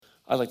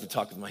I like to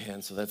talk with my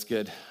hands, so that's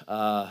good.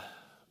 Not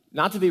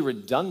to be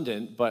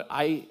redundant, but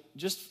I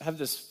just have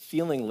this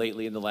feeling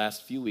lately in the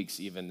last few weeks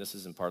even, this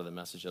isn't part of the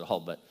message at all,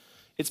 but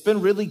it's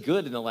been really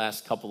good in the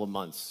last couple of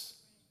months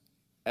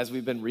as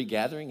we've been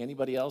regathering.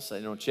 Anybody else? I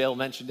know Chael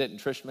mentioned it and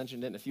Trish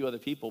mentioned it and a few other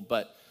people,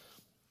 but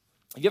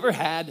have you ever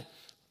had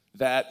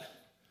that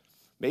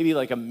maybe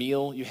like a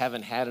meal you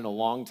haven't had in a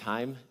long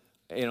time,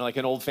 like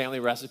an old family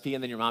recipe,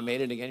 and then your mom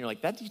made it again, you're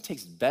like, that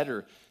tastes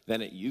better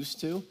than it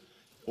used to?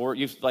 Or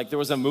there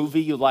was a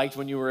movie you liked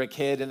when you were a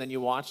kid and then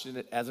you watched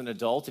it as an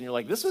adult and you're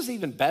like, this was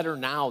even better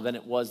now than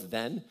it was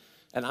then.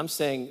 And I'm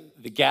saying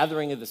the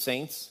gathering of the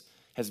saints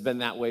has been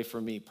that way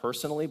for me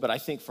personally, but I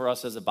think for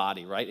us as a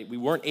body, right? We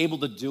weren't able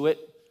to do it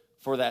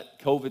for that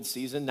COVID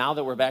season. Now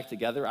that we're back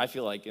together, I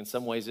feel like in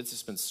some ways it's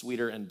just been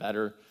sweeter and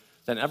better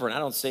than ever. And I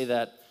don't say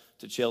that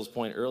to Chael's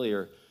point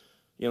earlier,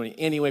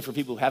 anyway, for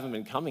people who haven't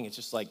been coming, it's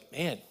just like,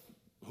 man,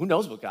 who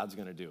knows what God's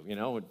going to do,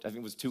 I think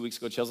it was 2 weeks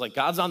ago, Chael's like,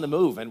 God's on the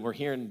move, and we're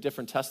hearing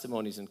different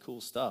testimonies and cool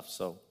stuff.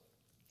 So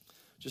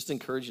just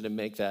encourage you to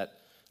make that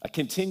a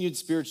continued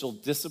spiritual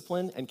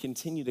discipline and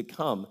continue to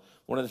come.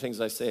 One of the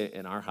things I say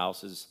in our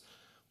house is,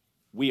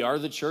 we are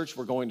the church,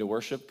 we're going to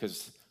worship,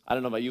 because I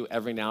don't know about you,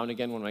 every now and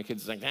again when my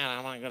kids are like, Dad,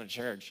 I want to go to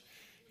church.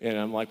 And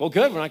I'm like, well,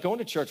 good, we're not going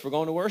to church, we're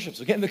going to worship,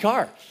 so get in the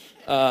car.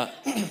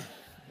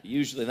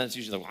 Usually, like,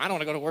 well, I don't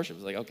want to go to worship.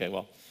 It's like, okay,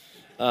 well.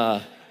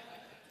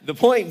 The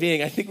point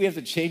being, I think we have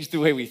to change the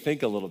way we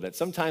think a little bit.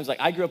 Sometimes,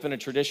 I grew up in a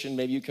tradition,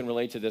 maybe you can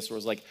relate to this, where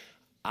it's like,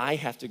 I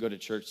have to go to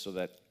church so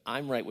that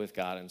I'm right with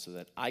God and so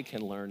that I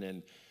can learn.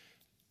 And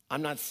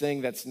I'm not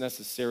saying that's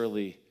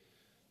necessarily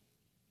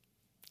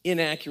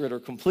inaccurate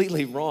or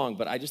completely wrong,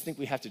 but I just think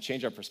we have to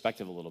change our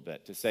perspective a little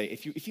bit to say,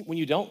 when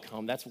you don't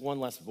come, that's one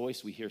less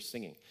voice we hear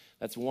singing.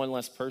 That's one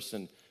less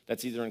person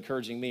that's either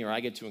encouraging me or I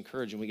get to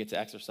encourage, and we get to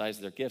exercise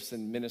their gifts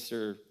and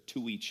minister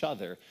to each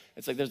other.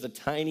 It's like there's a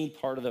tiny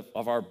part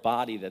of our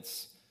body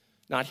that's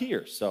not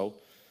here. So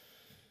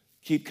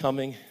keep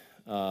coming.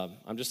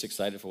 I'm just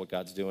excited for what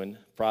God's doing.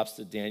 Props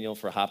to Daniel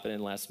for hopping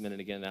in last minute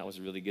again. That was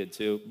really good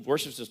too.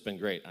 Worship's just been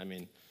great. I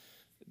mean,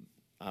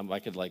 I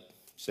could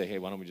say, hey,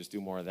 why don't we just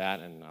do more of that,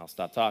 and I'll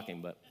stop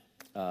talking, but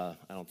I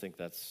don't think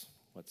that's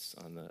what's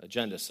on the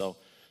agenda. So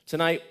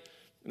tonight,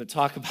 I'm going to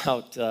talk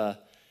about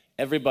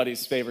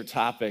everybody's favorite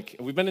topic.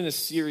 We've been in this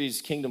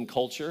series, Kingdom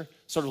Culture,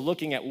 sort of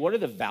looking at what are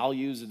the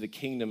values of the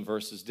kingdom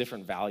versus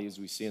different values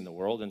we see in the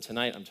world, and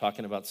tonight I'm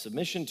talking about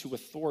submission to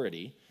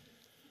authority.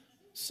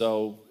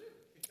 So,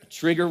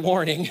 trigger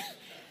warning.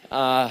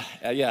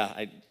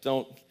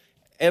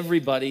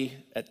 Everybody,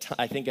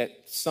 I think at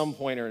some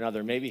point or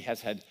another, maybe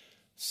has had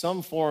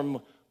some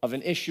form of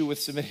an issue with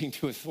submitting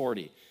to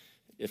authority.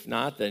 If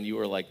not, then you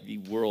are like the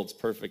world's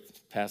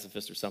perfect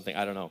pacifist or something.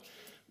 I don't know.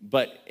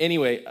 But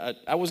anyway,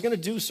 I was going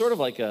to do sort of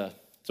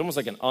it's almost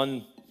like an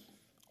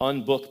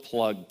unbook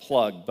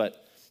plug,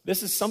 but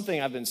this is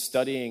something I've been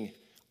studying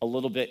a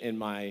little bit in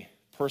my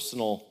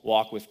personal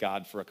walk with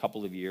God for a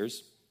couple of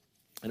years.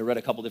 And I read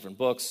a couple different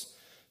books.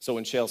 So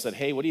when Chael said,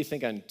 hey, what do you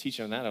think I'm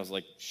teaching on that? I was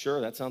like,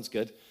 sure, that sounds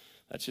good.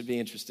 That should be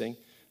interesting.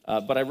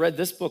 But I read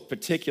this book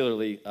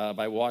particularly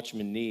by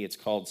Watchman Nee. It's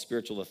called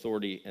Spiritual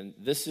Authority. And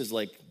this is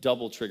like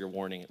double trigger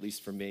warning, at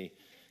least for me,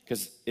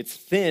 because it's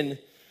thin,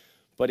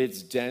 but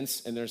it's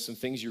dense. And there's some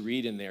things you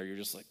read in there. You're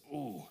just like,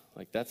 ooh,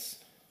 that's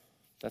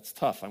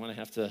tough. I'm going to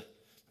have to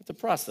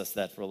process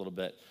that for a little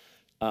bit.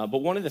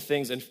 But one of the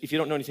things, and if you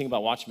don't know anything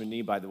about Watchman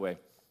Nee, by the way,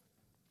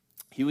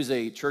 he was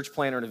a church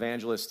planter and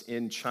evangelist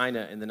in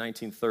China in the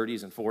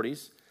 1930s and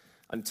 40s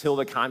until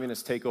the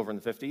communist takeover in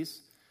the 50s.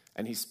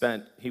 And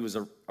he was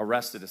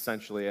arrested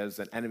essentially as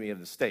an enemy of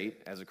the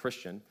state, as a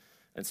Christian,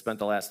 and spent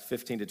the last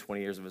 15 to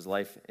 20 years of his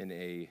life in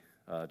a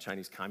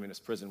Chinese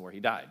communist prison where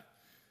he died.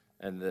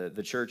 And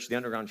the church, the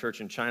underground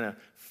church in China,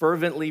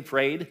 fervently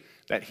prayed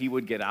that he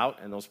would get out,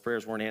 and those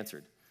prayers weren't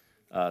answered.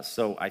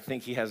 So I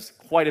think he has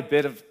quite a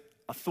bit of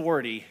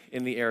authority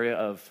in the area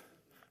of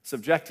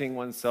subjecting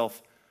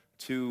oneself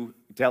to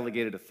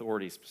delegated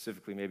authority,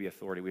 specifically maybe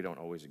authority we don't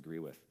always agree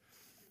with.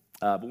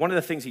 But one of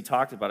the things he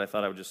talked about, I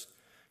thought I would just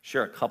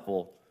share a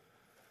couple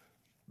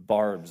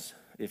barbs,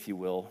 if you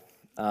will,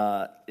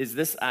 is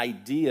this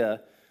idea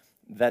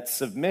that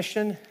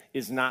submission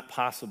is not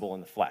possible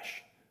in the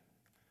flesh.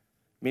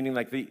 Meaning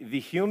like the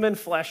human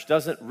flesh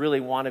doesn't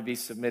really want to be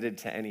submitted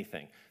to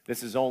anything.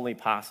 This is only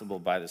possible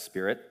by the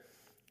Spirit.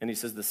 And he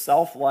says in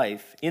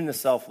the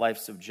self-life,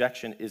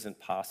 subjection isn't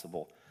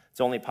possible.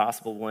 It's only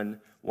possible when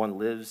one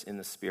lives in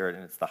the Spirit,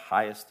 and it's the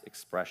highest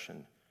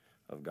expression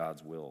of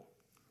God's will.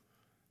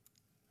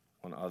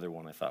 One other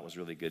one I thought was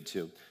really good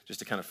too, just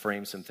to kind of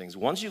frame some things.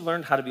 Once you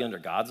learn how to be under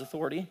God's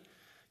authority,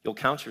 you'll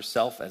count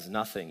yourself as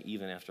nothing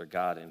even after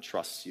God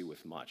entrusts you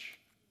with much.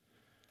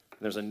 And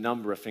there's a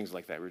number of things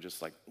like that. We're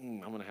just like,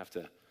 I'm going to have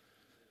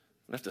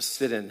to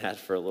sit in that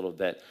for a little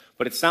bit.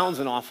 But it sounds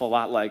an awful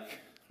lot like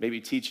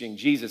maybe teaching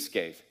Jesus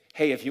gave.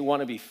 Hey, if you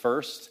want to be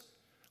first,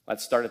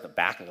 let's start at the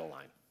back of the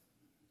line.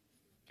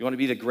 If you want to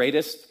be the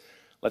greatest,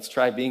 let's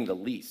try being the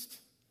least.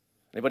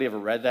 Anybody ever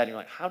read that? And you're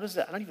like, how does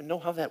that? I don't even know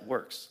how that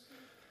works.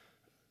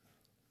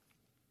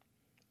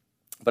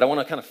 But I want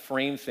to kind of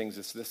frame things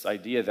as this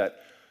idea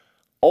that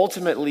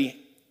ultimately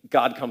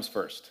God comes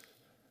first.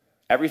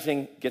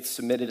 Everything gets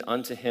submitted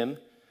unto him.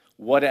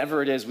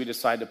 Whatever it is we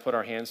decide to put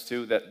our hands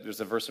to, that there's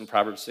a verse in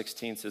Proverbs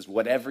 16 says,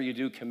 whatever you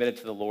do, commit it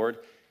to the Lord,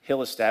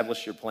 he'll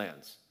establish your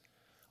plans.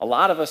 A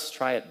lot of us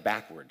try it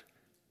backward.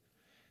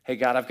 Hey,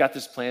 God, I've got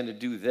this plan to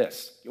do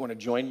this. You want to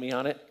join me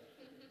on it?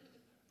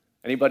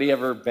 Anybody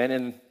ever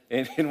been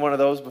in one of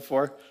those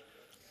before?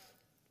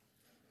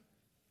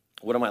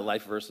 One of my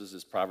life verses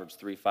is Proverbs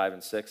 3, 5,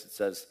 and 6. It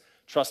says,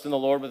 trust in the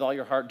Lord with all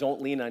your heart.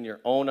 Don't lean on your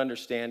own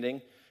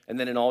understanding. And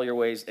then in all your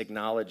ways,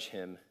 acknowledge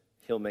him.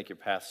 He'll make your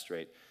path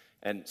straight.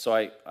 And so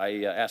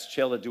I asked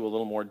Chael to do a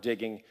little more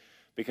digging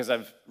because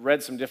I've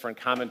read some different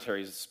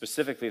commentaries,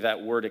 specifically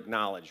that word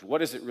acknowledge. What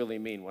does it really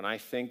mean? When I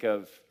think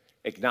of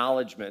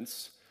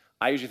acknowledgments,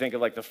 I usually think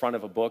of like the front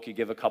of a book. You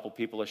give a couple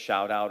people a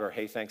shout out or,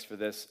 hey, thanks for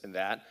this and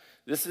that.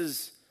 This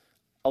is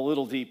a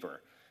little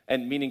deeper.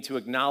 And meaning to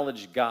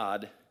acknowledge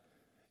God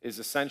is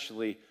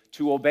essentially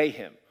to obey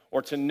him,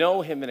 or to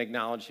know him and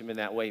acknowledge him in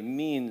that way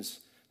means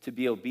to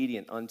be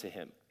obedient unto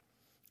him.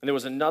 And there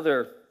was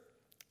another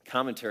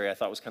commentary I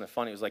thought was kind of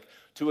funny. It was like,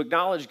 to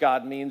acknowledge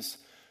God means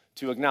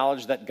to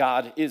acknowledge that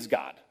God is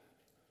God.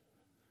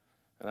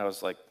 And I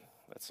was like,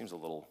 that seems a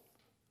little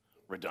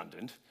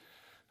redundant.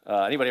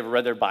 Anybody ever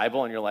read their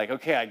Bible and you're like,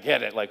 okay, I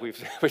get it. Like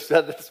we've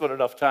said this one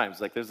enough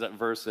times. Like there's that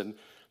verse in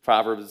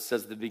Proverbs that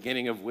says the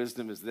beginning of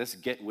wisdom is this,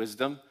 get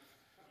wisdom.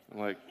 I'm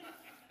like,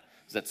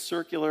 is that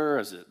circular?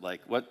 Is it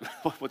like,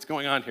 what's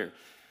going on here?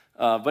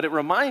 But it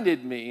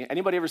reminded me,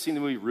 anybody ever seen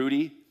the movie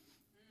Rudy?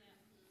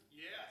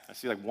 Yeah. I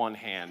see like one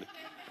hand.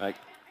 Like,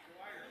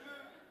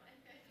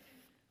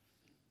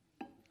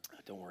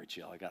 don't worry,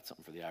 Jill, I got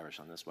something for the Irish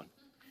on this one.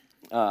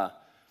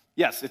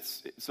 Yes,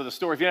 so the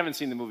story, if you haven't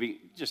seen the movie,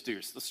 just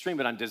let's stream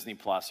it on Disney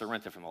Plus or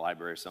rent it from the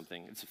library or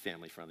something. It's a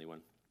family-friendly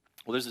one.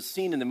 Well, there's a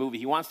scene in the movie,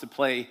 he wants to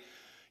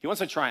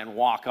try and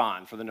walk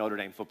on for the Notre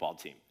Dame football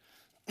team.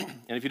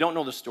 And if you don't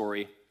know the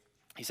story,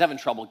 he's having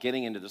trouble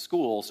getting into the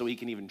school so he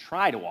can even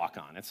try to walk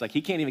on. It's like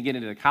he can't even get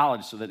into the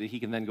college so that he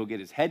can then go get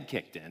his head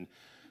kicked in,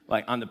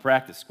 like on the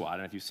practice squad.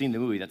 And if you've seen the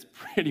movie, that's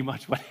pretty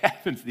much what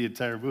happens the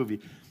entire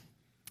movie.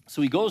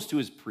 So he goes to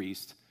his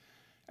priest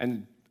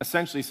and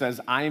essentially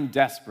says, I am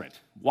desperate.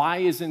 Why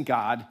isn't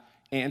God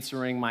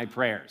answering my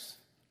prayers?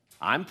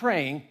 I'm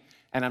praying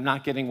and I'm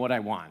not getting what I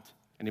want.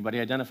 Anybody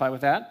identify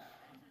with that?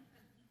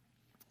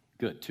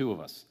 Good, 2 of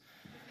us.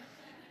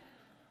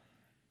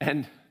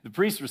 And the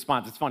priest's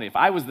response, it's funny. If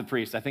I was the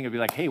priest, I think it'd be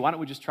like, hey, why don't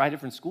we just try a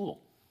different school?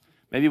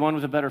 Maybe one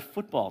with a better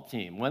football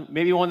team.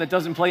 Maybe one that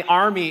doesn't play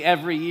Army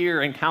every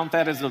year and count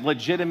that as a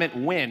legitimate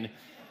win.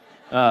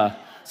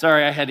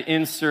 Sorry, I had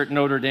insert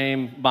Notre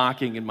Dame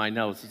mocking in my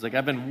notes. It's like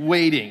I've been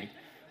waiting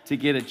to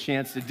get a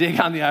chance to dig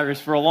on the Irish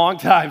for a long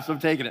time, so I'm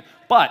taking it.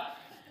 But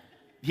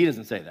he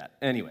doesn't say that.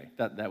 Anyway,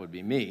 that would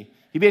be me.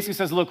 He basically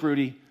says, look,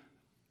 Rudy,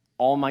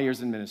 all my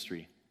years in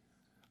ministry,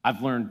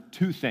 I've learned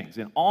 2 things.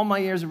 In all my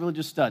years of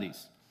religious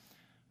studies,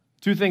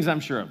 2 things I'm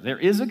sure of. There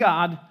is a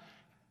God,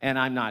 and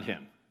I'm not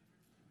him.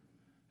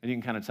 And you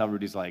can kind of tell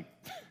Rudy's like,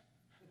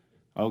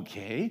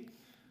 okay.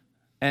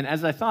 And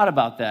as I thought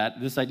about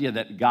that, this idea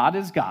that God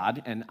is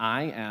God and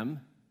I am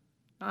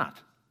not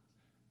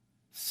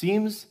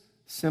seems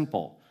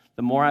simple.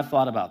 The more I've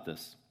thought about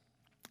this,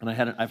 and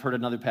I've heard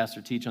another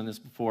pastor teach on this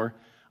before,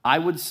 I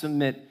would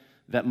submit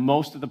that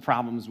most of the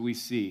problems we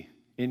see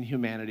in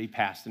humanity,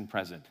 past and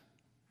present,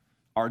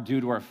 are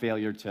due to our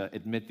failure to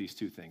admit these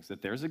 2 things,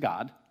 that there's a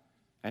God,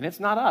 and it's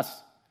not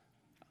us.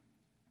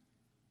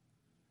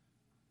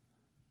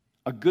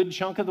 A good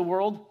chunk of the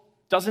world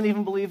doesn't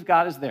even believe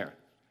God is there.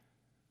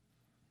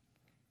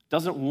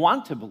 Doesn't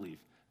want to believe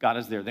God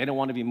is there. They don't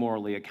want to be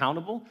morally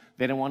accountable.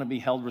 They don't want to be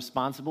held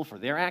responsible for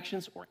their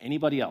actions or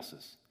anybody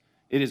else's.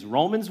 It is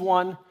Romans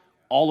 1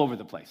 all over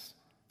the place.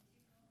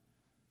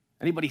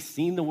 Anybody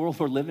seen the world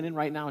we're living in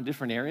right now in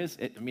different areas?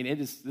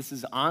 This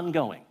is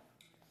ongoing.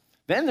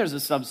 Then there's a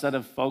subset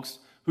of folks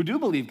who do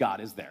believe God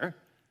is there,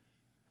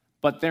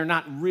 but they're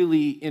not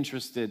really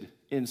interested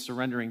in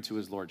surrendering to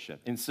his lordship,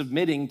 in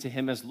submitting to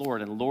him as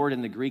Lord. And Lord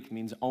in the Greek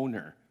means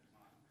owner,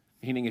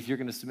 meaning if you're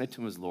going to submit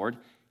to him as Lord,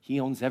 he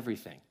owns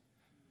everything.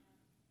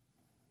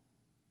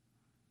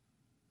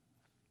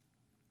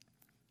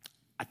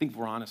 I think if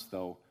we're honest,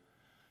 though,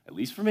 at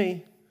least for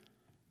me,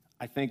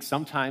 I think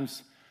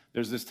sometimes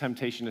there's this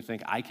temptation to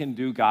think I can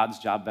do God's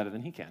job better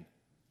than he can.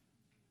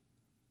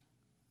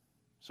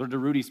 Sort of to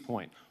Rudy's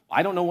point.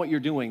 I don't know what you're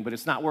doing, but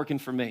it's not working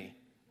for me.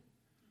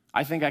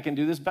 I think I can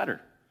do this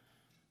better.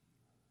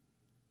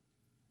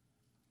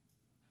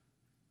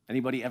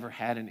 Anybody ever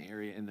had an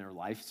area in their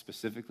life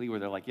specifically where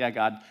they're like, yeah,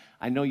 God,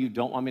 I know you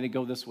don't want me to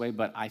go this way,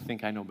 but I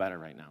think I know better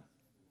right now.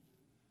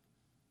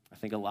 I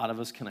think a lot of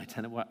us can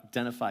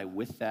identify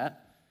with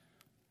that.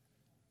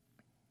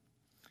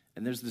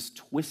 And there's this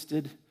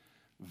twisted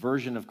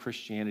version of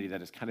Christianity that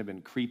has kind of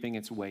been creeping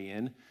its way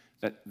in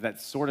that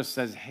sort of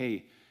says,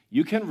 hey,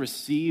 you can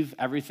receive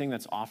everything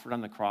that's offered on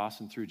the cross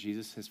and through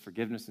Jesus, his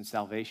forgiveness and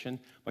salvation,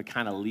 but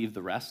kind of leave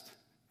the rest.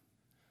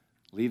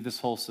 Leave this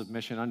whole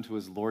submission unto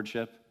his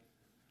lordship.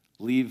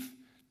 Leave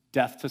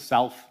death to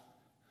self,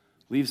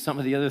 leave some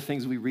of the other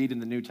things we read in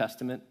the New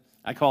Testament.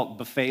 I call it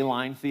buffet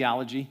line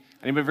theology.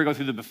 Anybody ever go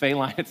through the buffet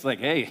line? It's like,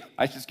 hey,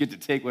 I just get to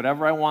take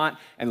whatever I want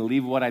and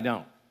leave what I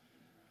don't.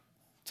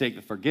 Take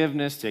the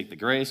forgiveness, take the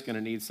grace, going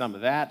to need some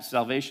of that.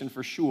 Salvation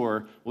for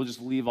sure. We'll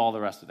just leave all the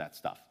rest of that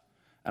stuff.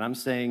 And I'm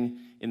saying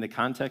in the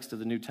context of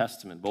the New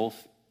Testament,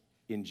 both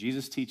in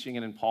Jesus' teaching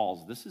and in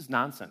Paul's, this is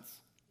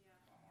nonsense.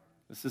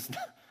 This is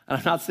not, and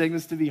I'm not saying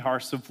this to be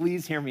harsh, so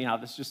please hear me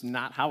out. That's just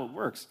not how it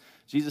works.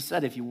 Jesus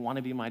said, if you want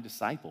to be my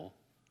disciple,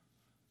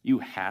 you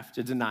have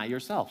to deny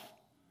yourself.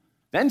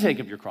 Then take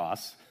up your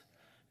cross.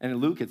 And in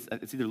Luke, it's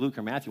either Luke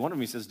or Matthew. One of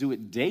them, he says, do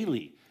it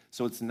daily.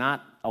 So it's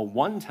not a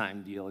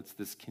one-time deal. It's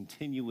this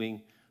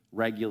continuing,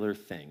 regular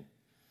thing.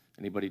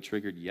 Anybody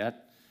triggered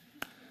yet?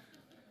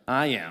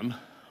 I am.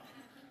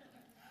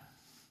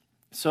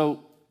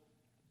 So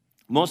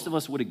most of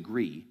us would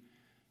agree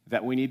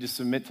that we need to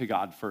submit to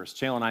God first.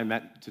 Chael and I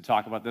met to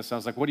talk about this. I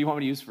was like, what do you want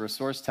me to use for a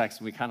source text?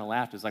 And we kind of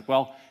laughed. It's like,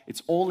 well,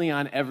 it's only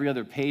on every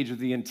other page of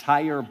the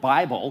entire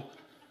Bible.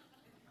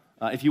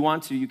 If you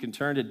want to, you can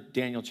turn to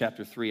Daniel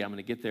chapter 3. I'm going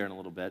to get there in a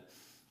little bit.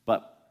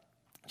 But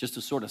just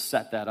to sort of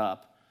set that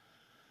up,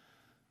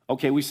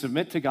 okay, we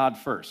submit to God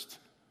first.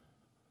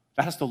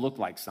 That has to look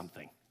like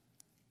something.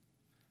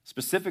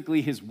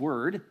 Specifically, his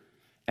word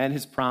and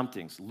his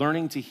promptings.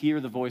 Learning to hear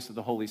the voice of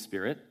the Holy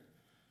Spirit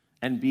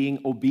and being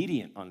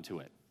obedient unto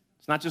it.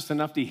 It's not just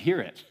enough to hear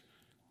it.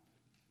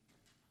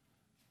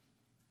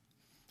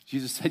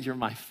 Jesus said, you're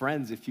my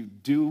friends if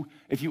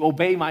you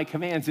obey my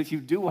commands, if you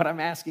do what I'm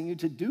asking you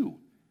to do.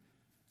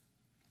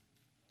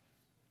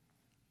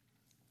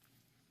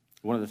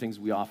 One of the things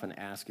we often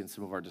ask in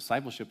some of our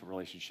discipleship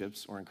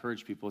relationships or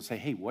encourage people is say,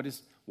 hey, what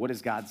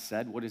has God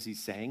said? What is he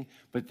saying?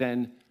 But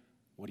then,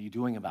 what are you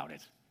doing about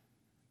it?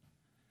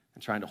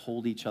 And trying to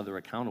hold each other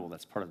accountable.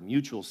 That's part of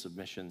mutual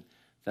submission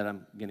that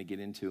I'm going to get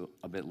into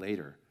a bit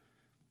later.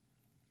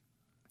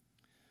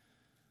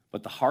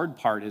 But the hard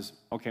part is,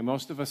 okay,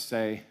 most of us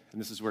say, and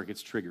this is where it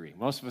gets triggery,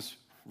 most of us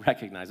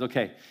recognize,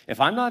 okay,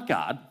 if I'm not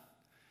God,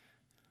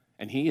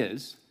 and he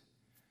is,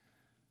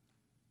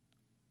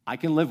 I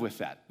can live with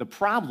that. The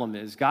problem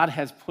is God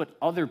has put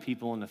other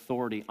people in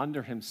authority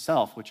under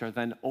himself, which are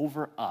then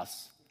over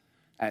us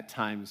at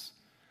times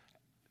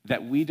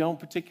that we don't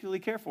particularly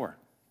care for.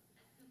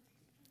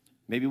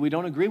 Maybe we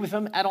don't agree with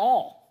them at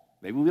all.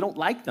 Maybe we don't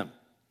like them.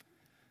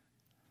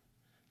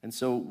 And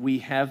so we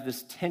have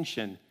this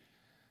tension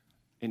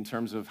in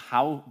terms of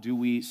how do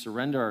we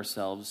surrender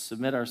ourselves,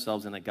 submit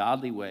ourselves in a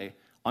godly way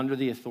under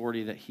the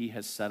authority that he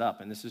has set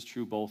up. And this is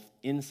true both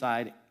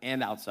inside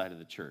and outside of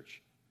the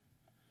church.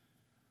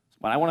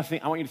 But I want you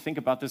to think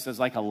about this as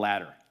like a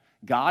ladder.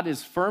 God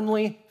is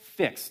firmly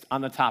fixed on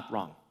the top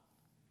rung.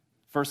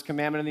 First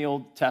commandment in the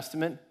Old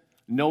Testament,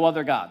 no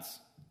other gods.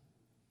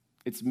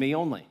 It's me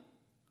only.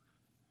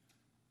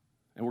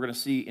 And we're going to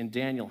see in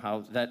Daniel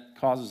how that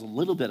causes a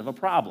little bit of a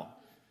problem.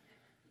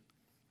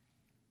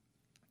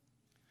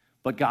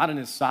 But God in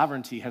his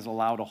sovereignty has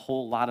allowed a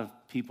whole lot of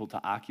people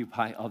to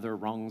occupy other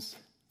rungs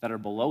that are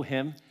below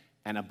him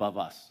and above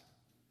us.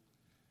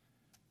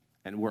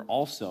 And we're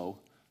also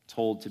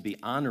told to be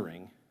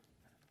honoring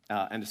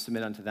and to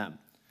submit unto them.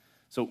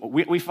 So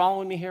we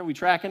following me here? We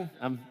tracking?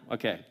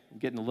 Okay, I'm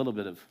getting a little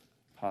bit of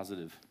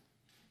positive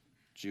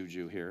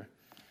juju here.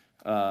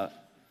 So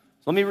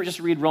let me just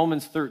read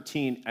Romans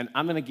 13, and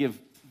I'm going to give,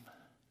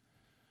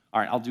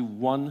 all right, I'll do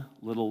one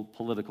little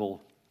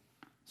political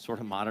sort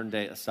of modern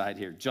day aside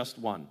here, just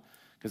one,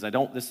 because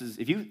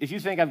if you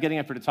think I'm getting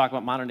up here to talk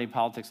about modern day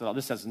politics at all,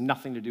 this has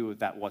nothing to do with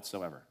that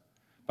whatsoever.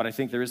 But I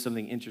think there is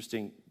something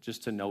interesting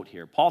just to note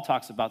here. Paul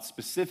talks about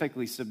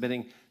specifically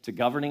submitting to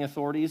governing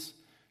authorities,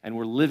 and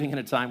we're living in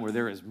a time where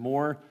there is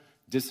more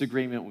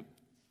disagreement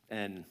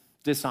and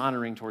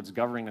dishonoring towards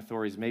governing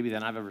authorities maybe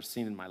than I've ever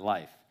seen in my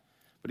life.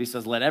 But he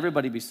says, let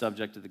everybody be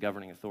subject to the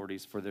governing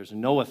authorities, for there's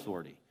no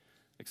authority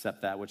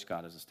except that which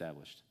God has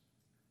established.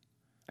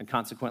 And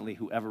consequently,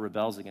 whoever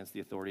rebels against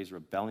the authorities is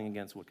rebelling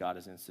against what God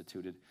has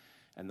instituted,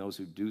 and those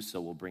who do so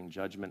will bring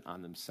judgment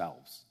on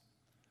themselves.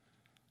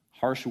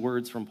 Harsh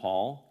words from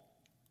Paul.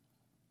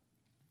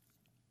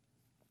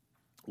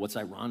 What's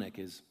ironic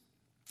is,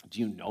 do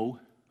you know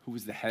who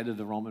was the head of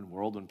the Roman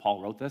world when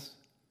Paul wrote this?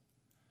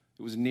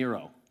 It was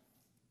Nero.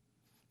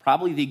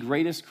 Probably the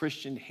greatest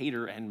Christian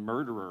hater and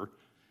murderer,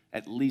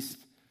 at least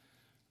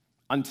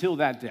until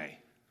that day.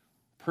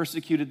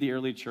 Persecuted the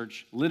early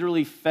church,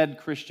 literally fed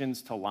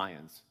Christians to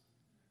lions.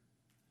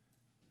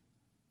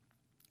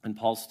 And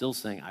Paul's still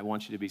saying, I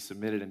want you to be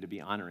submitted and to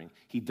be honoring.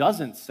 He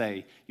doesn't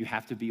say you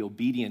have to be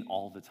obedient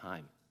all the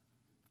time.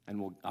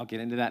 And I'll get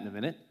into that in a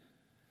minute.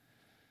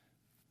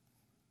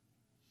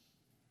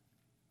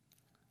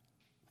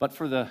 But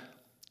for the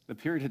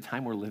period of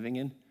time we're living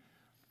in,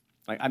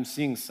 like I'm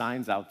seeing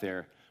signs out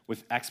there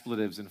with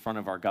expletives in front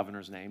of our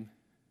governor's name.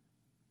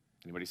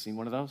 Anybody seen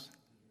one of those?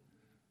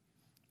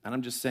 And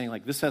I'm just saying,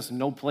 like, this has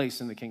no place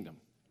in the kingdom.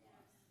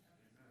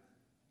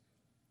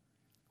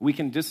 We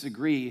can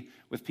disagree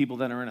with people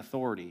that are in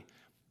authority,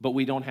 but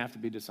we don't have to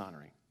be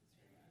dishonoring.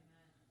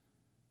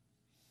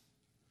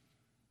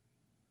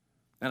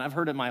 And I've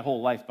heard it my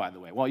whole life, by the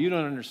way. Well, you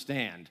don't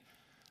understand.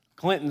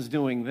 Clinton's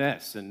doing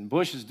this, and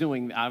Bush is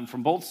doing, I'm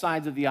from both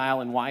sides of the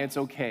aisle, and why it's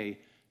okay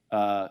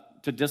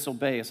to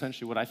disobey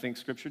essentially what I think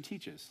Scripture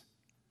teaches.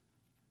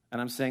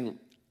 And I'm saying,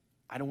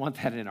 I don't want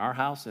that in our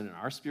house and in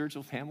our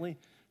spiritual family,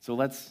 so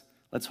let's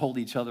hold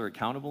each other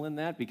accountable in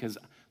that, because,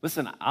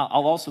 listen,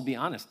 I'll also be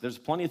honest. There's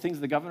plenty of things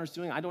the governor's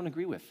doing I don't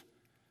agree with.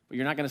 But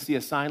you're not going to see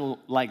a sign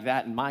like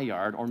that in my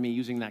yard or me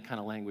using that kind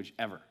of language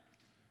ever.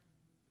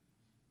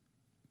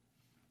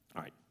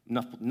 All right,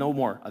 no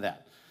more of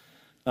that.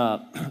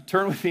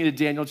 Turn with me to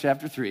Daniel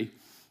chapter 3.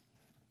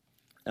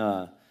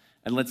 And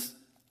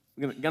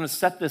we're going to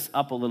set this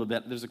up a little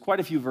bit. There's quite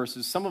a few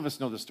verses. Some of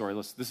us know the story.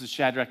 This is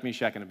Shadrach,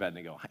 Meshach, and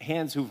Abednego.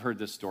 Hands who've heard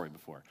this story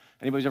before.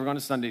 Anybody's ever gone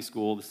to Sunday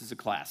school? This is a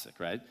classic,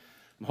 right?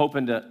 I'm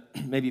hoping to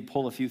maybe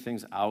pull a few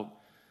things out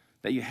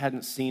that you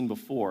hadn't seen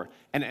before.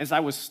 And as I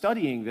was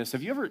studying this,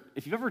 if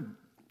you've ever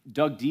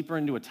dug deeper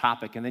into a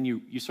topic and then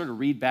you sort of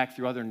read back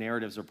through other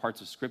narratives or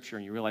parts of Scripture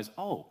and you realize,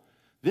 oh,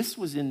 this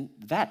was in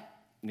that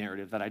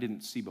narrative that I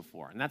didn't see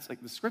before. And that's like,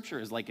 the Scripture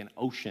is like an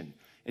ocean.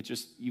 It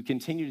just, you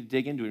continue to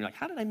dig into it. And you're like,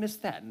 how did I miss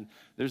that? And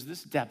there's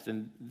this depth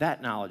and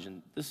that knowledge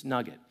and this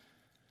nugget.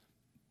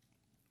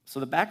 So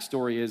the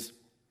backstory is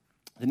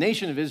the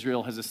nation of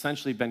Israel has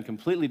essentially been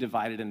completely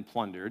divided and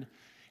plundered,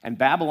 and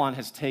Babylon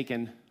has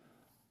taken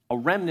a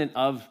remnant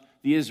of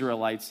the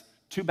Israelites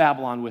to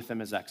Babylon with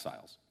them as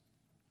exiles.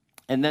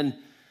 And then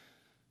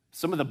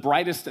some of the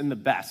brightest and the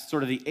best,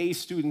 sort of the A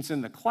students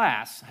in the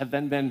class, have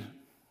then been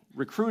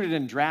recruited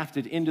and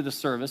drafted into the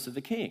service of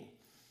the king.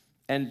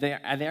 And they're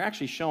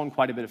actually shown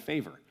quite a bit of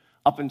favor.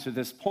 Up until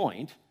this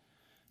point,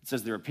 it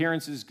says their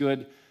appearance is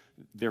good,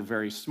 they're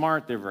very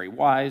smart, they're very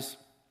wise.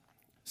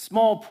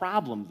 Small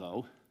problem,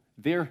 though,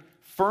 they're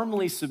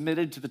firmly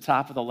submitted to the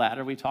top of the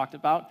ladder we talked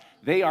about.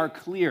 They are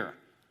clear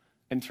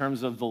in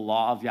terms of the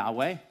law of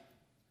Yahweh,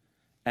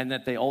 and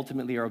that they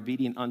ultimately are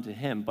obedient unto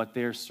him, but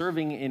they're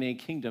serving in a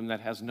kingdom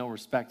that has no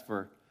respect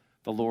for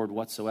the Lord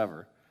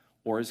whatsoever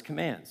or his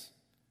commands.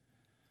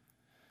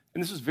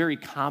 And this is very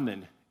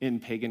common in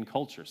pagan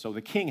culture. So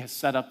the king has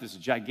set up this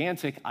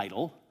gigantic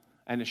idol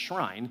and a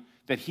shrine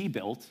that he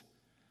built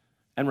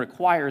and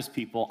requires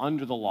people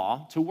under the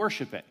law to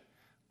worship it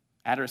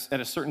at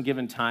a certain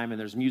given time, and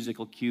there's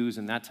musical cues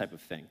and that type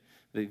of thing.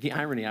 The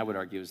irony, I would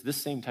argue, is this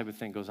same type of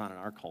thing goes on in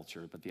our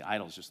culture, but the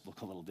idols just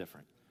look a little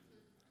different.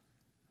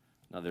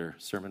 Another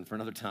sermon for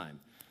another time.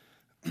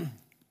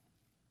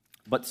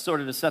 But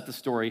sort of to set the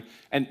story,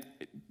 and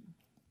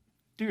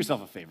do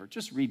yourself a favor,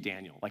 just read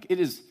Daniel. Like, it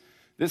is,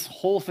 this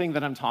whole thing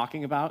that I'm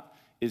talking about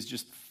is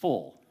just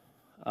full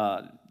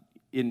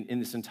in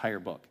this entire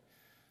book.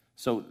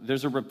 So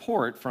there's a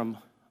report from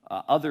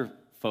other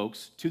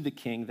folks to the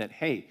king that,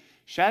 hey,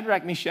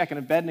 Shadrach, Meshach, and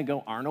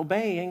Abednego aren't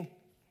obeying.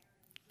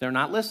 They're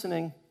not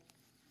listening.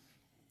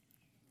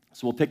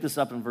 So we'll pick this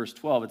up in verse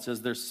 12. It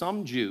says, there's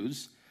some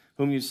Jews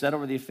whom you set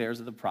over the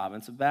affairs of the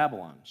province of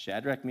Babylon,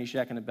 Shadrach,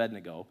 Meshach, and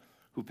Abednego,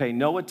 who pay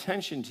no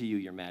attention to you,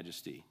 your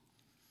majesty.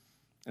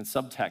 And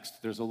subtext,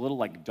 there's a little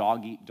like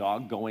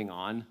dog-eat-dog going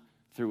on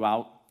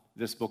throughout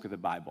this book of the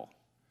Bible.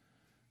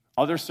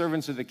 Other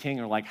servants of the king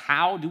are like,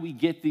 how do we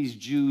get these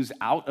Jews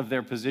out of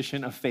their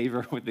position of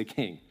favor with the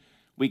king?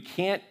 We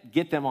can't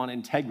get them on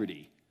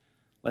integrity.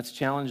 Let's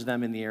challenge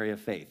them in the area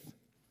of faith.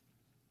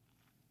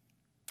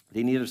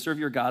 They neither serve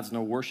your gods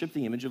nor worship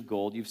the image of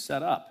gold you've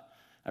set up.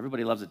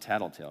 Everybody loves a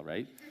tattletale,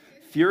 right?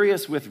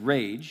 Furious with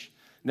rage,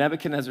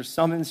 Nebuchadnezzar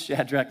summons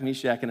Shadrach,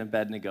 Meshach, and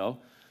Abednego.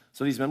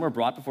 So these men were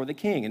brought before the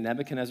king, and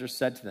Nebuchadnezzar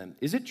said to them,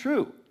 is it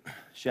true,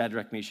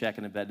 Shadrach, Meshach,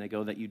 and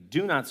Abednego, that you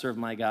do not serve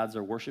my gods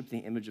or worship the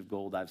image of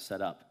gold I've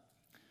set up?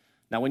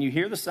 Now, when you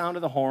hear the sound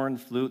of the horn,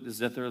 flute, the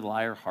zither,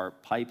 lyre,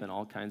 harp, pipe, and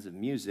all kinds of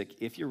music,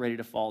 if you're ready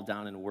to fall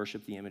down and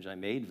worship the image I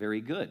made, very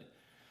good.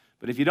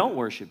 But if you don't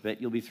worship it,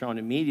 you'll be thrown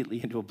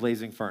immediately into a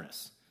blazing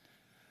furnace.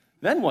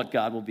 Then what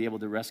God will be able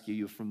to rescue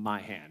you from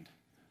my hand?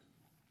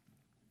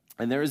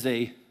 And there is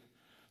a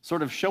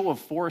sort of show of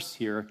force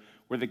here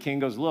where the king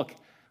goes, look,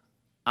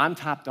 I'm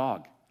top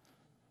dog.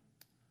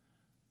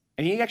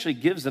 And he actually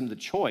gives them the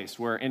choice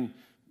where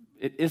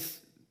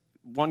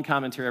one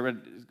commentary I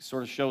read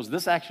sort of shows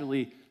this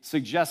actually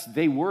suggests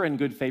they were in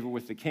good favor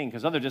with the king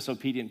because other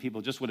disobedient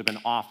people just would have been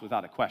off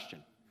without a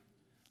question.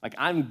 Like,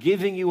 I'm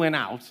giving you an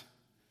out,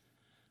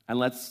 and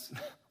let's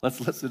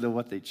listen to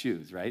what they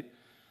choose, right?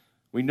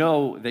 We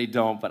know they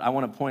don't, but I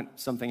want to point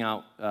something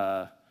out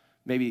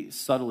maybe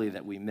subtly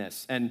that we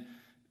miss. And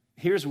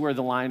here's where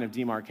the line of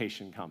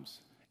demarcation comes.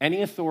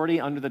 Any authority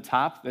under the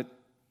top that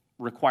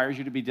requires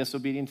you to be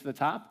disobedient to the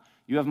top,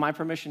 you have my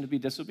permission to be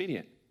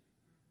disobedient.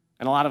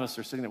 And a lot of us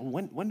are sitting there,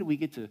 well, when do we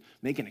get to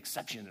make an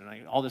exception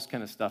and all this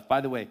kind of stuff?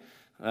 By the way,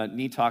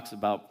 Nee talks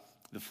about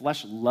the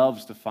flesh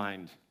loves to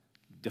find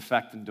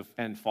defect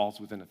and faults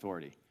within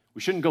authority.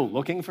 We shouldn't go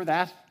looking for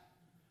that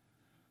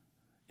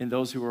in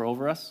those who are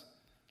over us.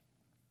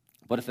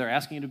 But if they're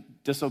asking you to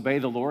disobey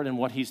the Lord and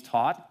what he's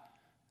taught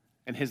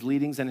and his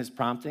leadings and his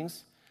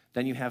promptings,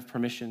 then you have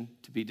permission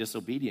to be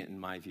disobedient, in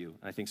my view.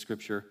 And I think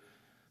Scripture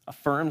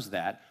affirms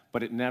that,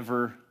 but it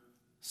never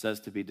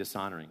says to be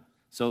dishonoring.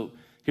 So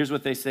here's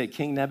what they say: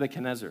 King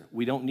Nebuchadnezzar,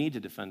 we don't need to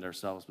defend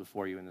ourselves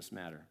before you in this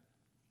matter.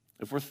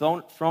 If we're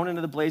thrown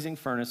into the blazing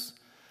furnace,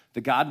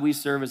 the God we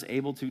serve is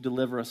able to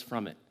deliver us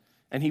from it,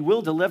 and he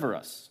will deliver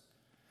us.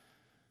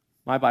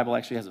 My Bible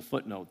actually has a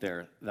footnote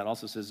there that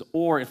also says,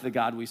 or if the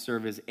God we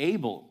serve is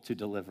able to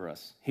deliver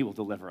us, he will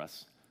deliver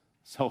us.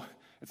 So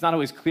it's not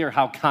always clear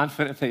how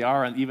confident they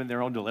are on even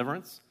their own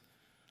deliverance.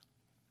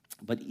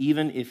 But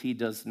even if he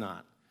does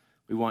not,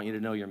 we want you to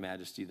know, your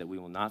majesty, that we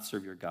will not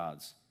serve your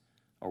gods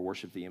or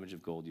worship the image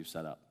of gold you've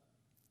set up.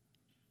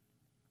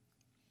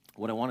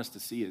 What I want us to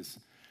see is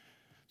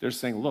they're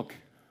saying, look,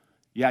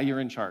 yeah, you're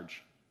in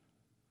charge.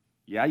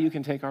 Yeah, you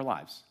can take our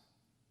lives.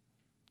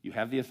 You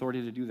have the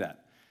authority to do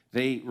that.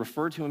 They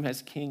refer to him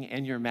as king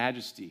and your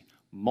majesty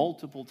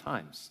multiple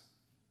times.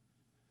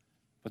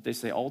 But they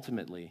say,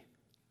 ultimately,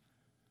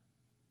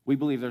 we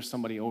believe there's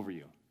somebody over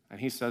you. And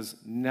he says,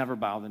 never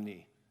bow the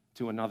knee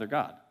to another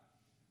god.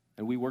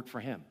 And we work for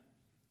him.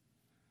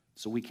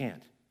 So we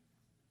can't.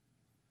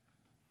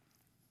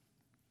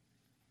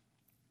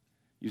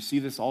 You see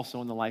this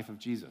also in the life of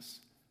Jesus.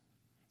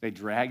 They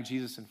drag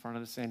Jesus in front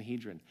of the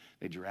Sanhedrin.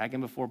 They drag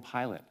him before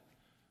Pilate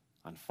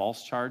on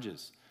false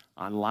charges,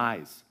 on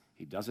lies.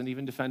 He doesn't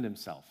even defend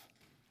himself.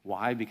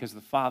 Why? Because the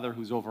Father,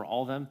 who's over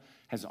all them,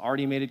 has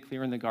already made it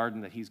clear in the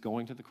garden that he's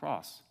going to the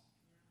cross.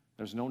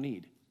 There's no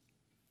need.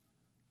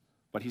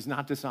 But he's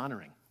not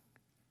dishonoring.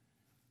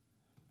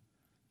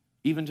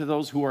 Even to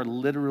those who are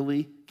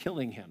literally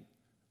killing him.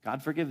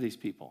 God forgive these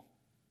people.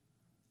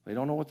 They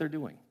don't know what they're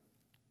doing.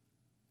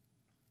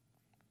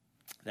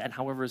 That,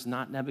 however, is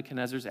not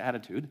Nebuchadnezzar's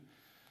attitude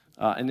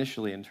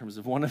initially in terms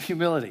of one of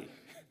humility.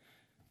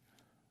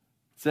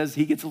 It says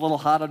he gets a little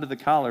hot under the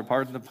collar,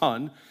 pardon the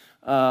pun,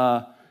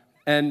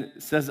 and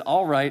says,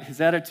 all right, his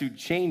attitude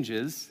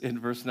changes. In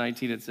verse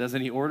 19 it says,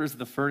 and he orders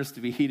the furnace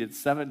to be heated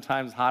 7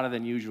 times hotter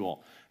than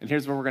usual. And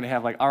here's where we're going to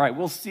have all right,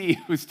 we'll see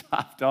who's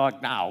top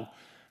dog now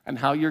and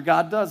how your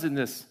God does in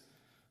this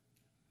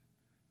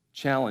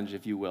challenge,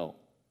 if you will.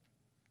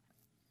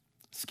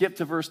 Skip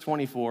to verse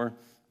 24,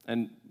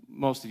 and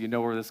most of you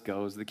know where this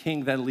goes. The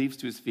king then leaps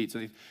to his feet.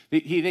 So they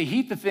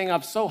heat the thing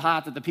up so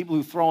hot that the people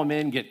who throw him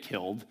in get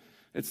killed.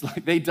 It's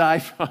like they die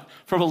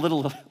from a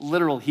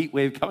literal heat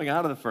wave coming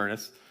out of the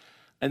furnace.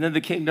 And then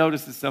the king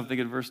notices something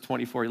in verse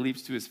 24. He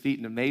leaps to his feet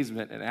in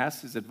amazement and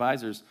asks his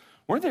advisors,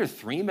 weren't there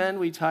 3 men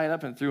we tied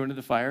up and threw into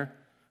the fire?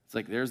 It's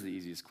like, there's the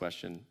easiest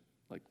question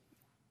like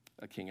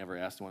a king ever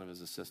asked one of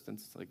his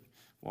assistants. It's like,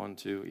 1,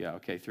 2, yeah,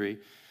 okay, 3.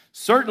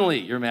 Certainly,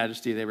 your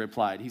majesty, they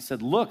replied. He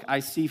said, look,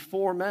 I see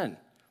 4 men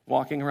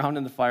walking around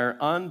in the fire,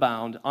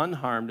 unbound,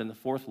 unharmed, and the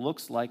 4th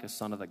looks like a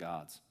son of the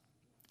gods.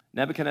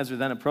 Nebuchadnezzar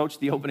then approached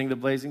the opening of the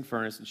blazing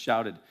furnace and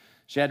shouted,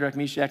 Shadrach,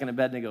 Meshach, and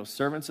Abednego,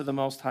 servants of the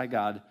Most High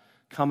God,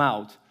 come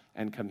out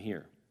and come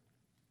here.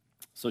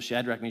 So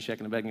Shadrach, Meshach,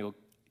 and Abednego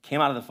came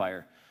out of the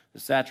fire. The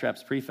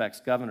satraps, prefects,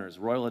 governors,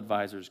 royal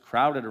advisors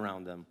crowded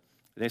around them.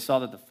 They saw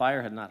that the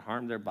fire had not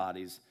harmed their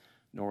bodies,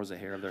 nor was a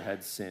hair of their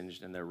heads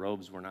singed, and their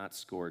robes were not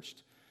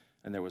scorched,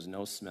 and there was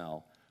no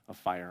smell of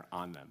fire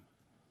on them.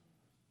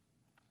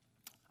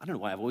 I don't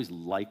know why I've always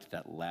liked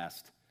that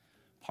last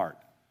part.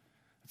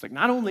 It's like,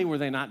 not only were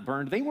they not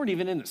burned, they weren't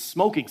even in the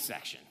smoking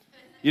section.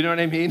 You know what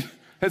I mean?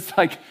 It's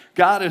like,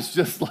 God is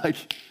just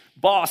like,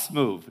 boss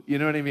move. You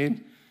know what I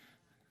mean?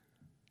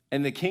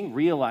 And the king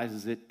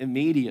realizes it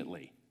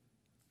immediately.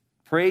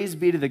 Praise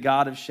be to the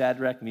God of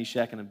Shadrach,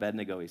 Meshach, and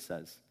Abednego, he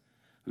says,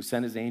 who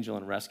sent his angel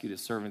and rescued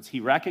his servants. He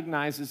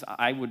recognizes,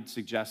 I would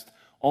suggest,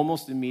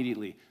 almost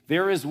immediately,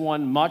 there is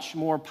one much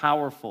more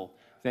powerful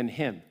than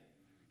him.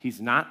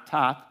 He's not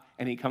top,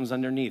 and he comes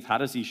underneath. How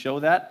does he show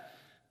that?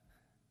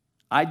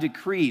 I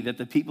decree that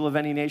the people of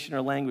any nation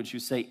or language who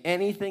say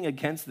anything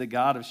against the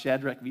God of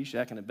Shadrach,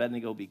 Meshach, and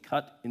Abednego be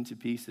cut into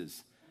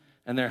pieces,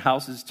 and their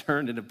houses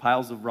turned into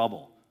piles of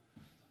rubble.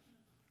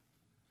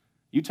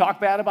 You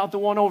talk bad about the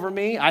one over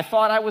me. I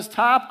thought I was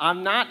top.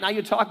 I'm not. Now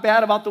you talk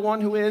bad about the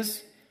one who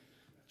is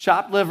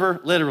chopped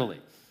liver, literally.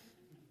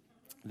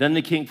 Then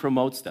the king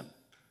promotes them.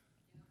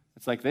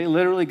 It's like they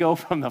literally go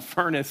from the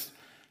furnace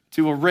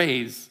to a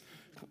raise,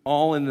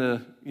 all in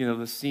the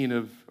the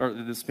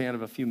span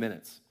of a few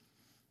minutes.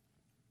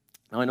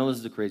 Now, I know this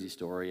is a crazy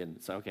story, and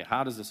it's like, okay,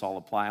 how does this all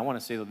apply? I want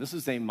to say that this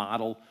is a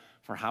model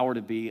for how we're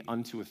to be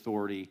unto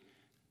authority,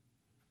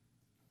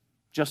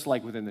 just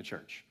like within the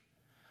church.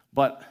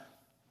 But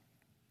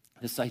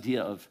this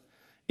idea of,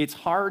 it's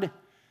hard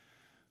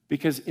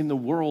because in the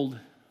world,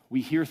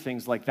 we hear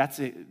things like,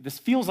 this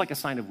feels like a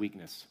sign of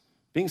weakness.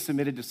 Being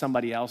submitted to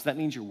somebody else, that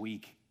means you're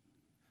weak.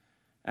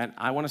 And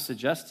I want to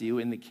suggest to you,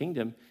 in the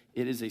kingdom,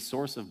 it is a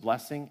source of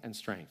blessing and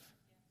strength.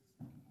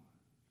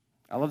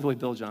 I love the way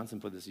Bill Johnson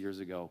put this years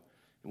ago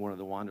in one of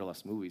the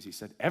Wanderlust movies. He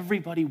said,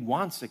 everybody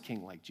wants a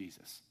king like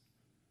Jesus.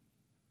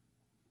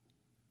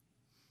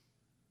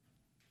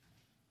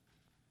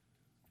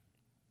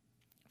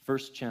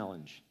 First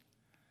challenge.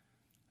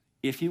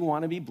 If you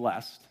want to be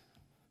blessed,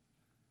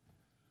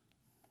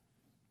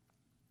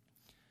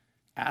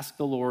 ask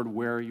the Lord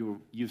where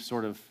you've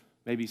sort of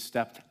maybe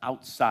stepped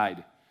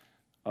outside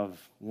of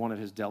one of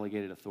his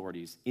delegated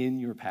authorities in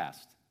your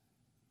past.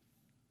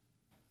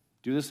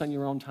 Do this on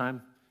your own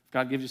time. If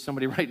God gives you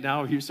somebody right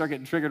now, you start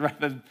getting triggered right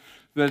then,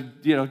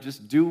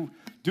 just do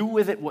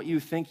with it what you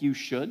think you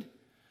should.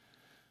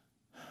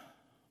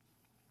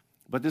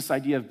 But this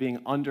idea of being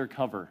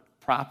undercover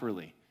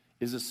properly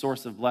is a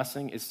source of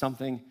blessing, is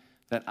something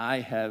that I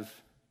have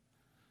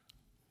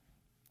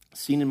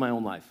seen in my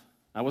own life.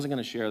 I wasn't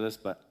going to share this,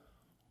 but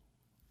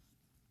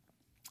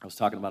I was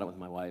talking about it with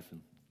my wife,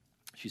 and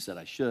she said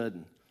I should.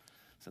 And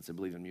since I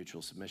believe in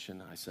mutual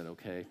submission, I said,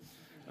 okay.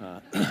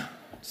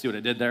 See what I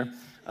did there?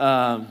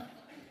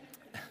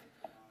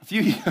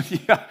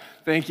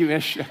 Thank you,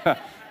 Ish.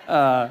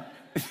 A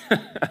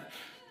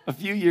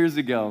few years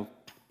ago,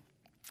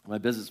 my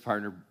business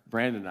partner,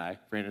 Brandon and I,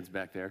 Brandon's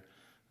back there,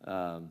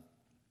 had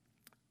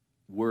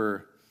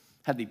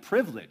the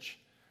privilege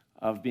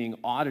of being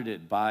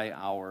audited by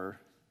our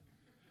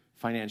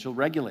financial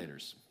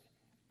regulators.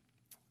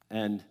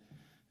 And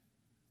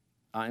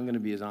I'm going to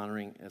be as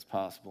honoring as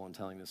possible in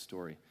telling this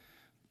story.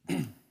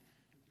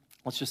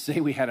 Let's just say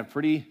we had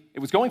it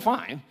was going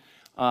fine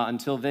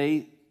until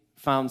they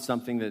found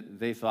something that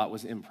they thought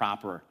was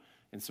improper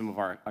in some of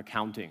our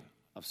accounting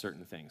of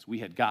certain things. We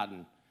had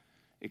gotten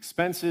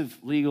expensive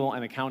legal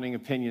and accounting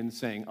opinions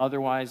saying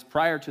otherwise.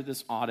 Prior to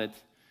this audit,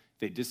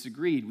 they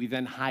disagreed. We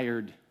then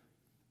hired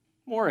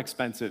more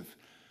expensive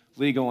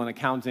legal and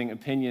accounting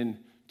opinion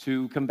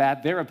to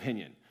combat their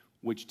opinion,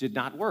 which did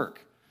not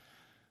work.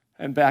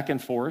 And back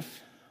and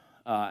forth,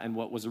 and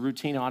what was a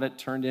routine audit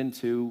turned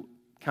into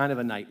kind of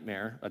a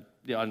nightmare,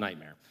 a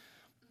nightmare,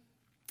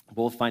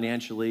 both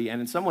financially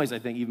and in some ways, I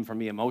think, even for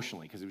me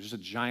emotionally, because it was just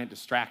a giant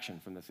distraction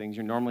from the things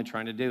you're normally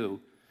trying to do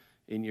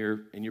in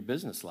your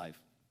business life.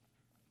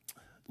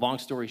 Long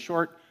story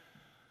short,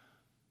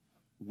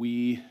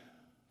 we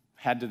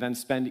had to then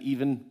spend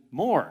even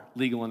more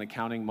legal and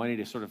accounting money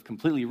to sort of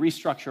completely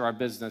restructure our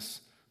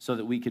business so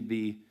that we could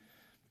be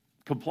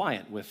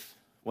compliant with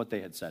what they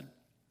had said.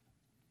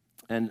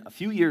 And a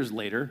few years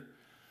later,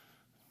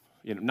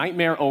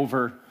 nightmare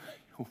over,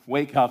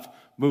 wake up,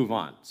 move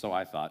on, so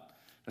I thought.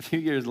 A few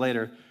years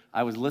later,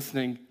 I was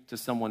listening to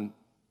someone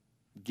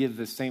give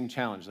the same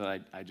challenge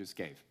that I just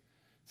gave,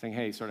 saying,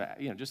 hey, sort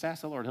of, just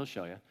ask the Lord, he'll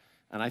show you.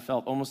 And I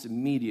felt almost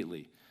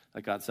immediately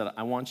like God said,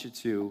 I want you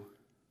to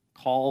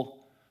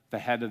call the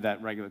head of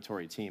that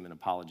regulatory team and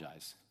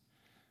apologize.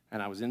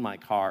 And I was in my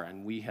car,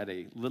 and we had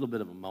a little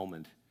bit of a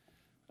moment,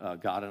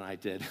 God and I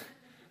did.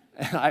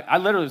 And I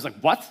literally was like,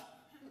 what?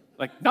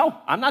 Like, no,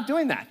 I'm not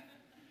doing that.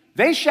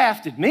 They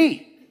shafted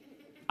me.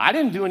 I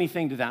didn't do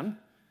anything to them.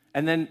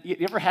 And then you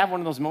ever have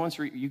one of those moments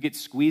where you get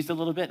squeezed a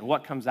little bit and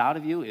what comes out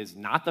of you is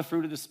not the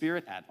fruit of the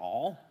Spirit at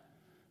all?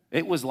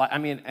 It was like,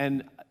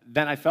 and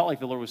then I felt like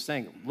the Lord was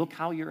saying, look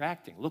how you're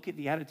acting. Look at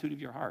the attitude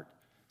of your heart.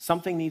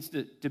 Something needs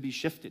to be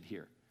shifted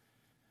here.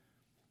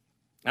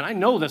 And I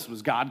know this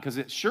was God because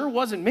it sure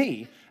wasn't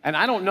me. And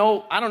I don't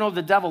know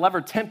the devil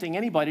ever tempting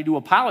anybody to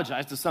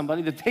apologize to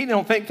somebody that they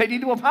don't think they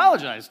need to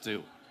apologize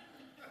to.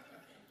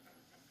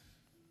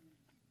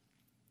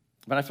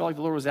 But I felt like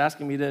the Lord was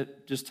asking me to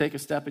just take a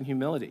step in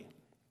humility.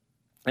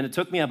 And it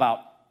took me about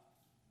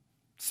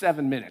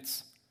 7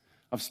 minutes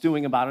of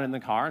stewing about it in the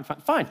car. And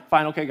fine,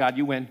 okay, God,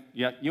 you win.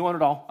 Yeah, you won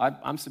it all.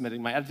 I'm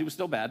submitting. My attitude was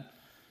still bad.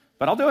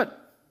 But I'll do it.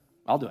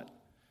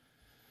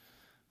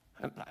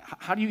 And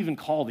how do you even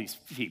call these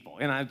people?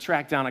 And I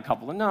tracked down a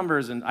couple of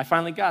numbers, and I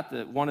finally got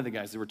one of the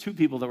guys. There were 2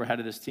 people that were head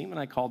of this team, and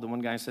I called the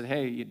one guy and said,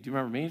 hey, do you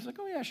remember me? He's like,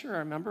 oh, yeah, sure, I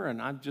remember,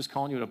 and I'm just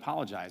calling you to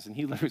apologize. And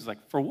he literally was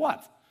like, for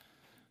what?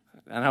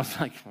 And I was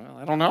like, well,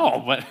 I don't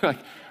know, but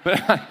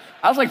I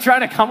was like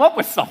trying to come up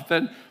with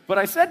something. But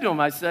I said to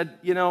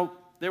him,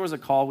 there was a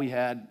call we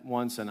had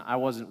once, and I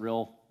wasn't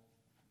real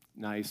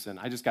nice, and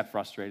I just got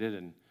frustrated,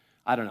 and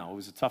I don't know, it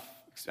was a tough,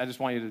 I just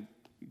want you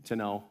to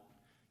know,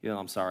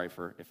 I'm sorry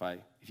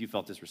if you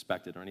felt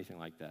disrespected or anything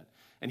like that.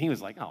 And he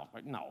was like, oh,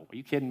 no, are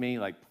you kidding me?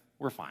 Like,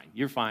 we're fine.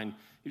 You're fine.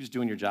 You're just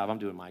doing your job. I'm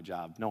doing my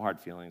job. No hard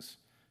feelings.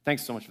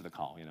 Thanks so much for the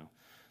call,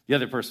 The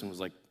other person was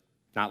like,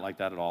 not like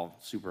that at all,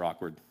 super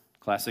awkward.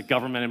 Classic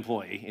government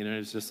employee.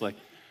 It's just like,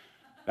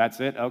 that's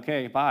it?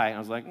 Okay, bye. And I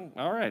was like,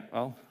 all right,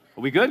 well,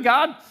 are we good,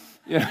 God?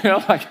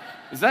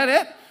 Is that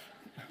it?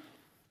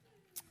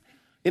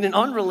 In an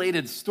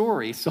unrelated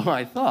story, so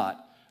I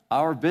thought,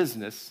 our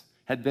business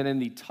had been in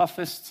the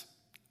toughest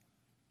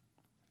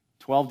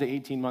 12 to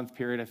 18-month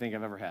period I think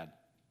I've ever had.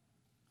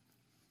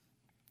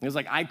 It was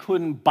like I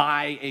couldn't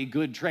buy a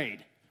good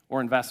trade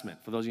or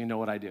investment, for those of you who know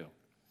what I do.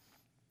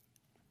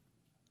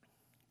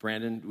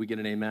 Brandon, do we get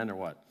an amen or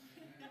what?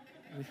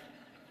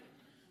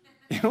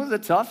 It was a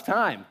tough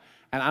time.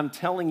 And I'm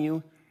telling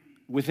you,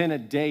 within a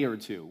day or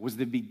two was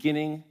the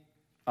beginning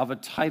of a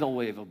tidal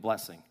wave of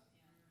blessing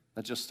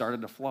that just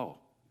started to flow.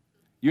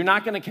 You're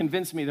not going to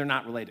convince me they're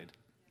not related.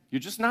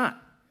 You're just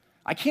not.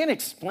 I can't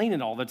explain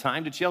it all the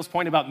time. To Chael's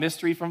point about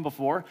mystery from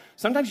before,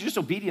 sometimes you're just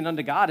obedient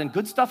unto God and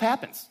good stuff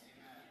happens.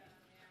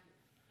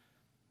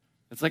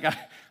 It's like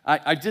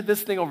I did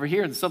this thing over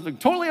here and something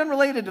totally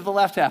unrelated to the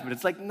left happened.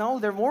 It's like, no,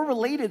 they're more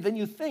related than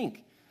you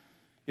think.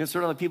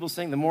 Sort of like people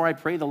saying, the more I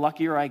pray, the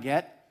luckier I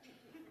get.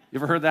 You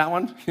ever heard that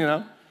one?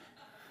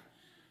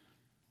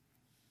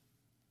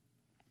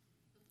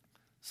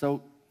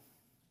 So,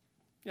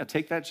 yeah,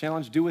 take that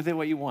challenge, do with it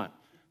what you want.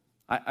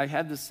 I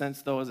had this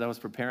sense, though, as I was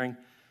preparing,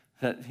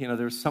 that,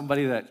 there's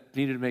somebody that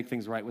needed to make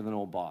things right with an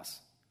old boss.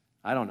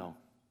 I don't know.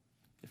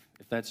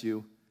 If that's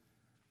you,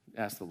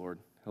 ask the Lord.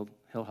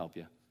 He'll help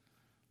you.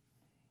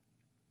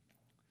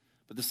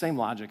 But the same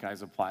logic,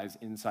 guys, applies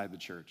inside the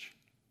church.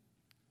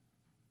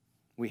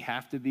 We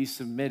have to be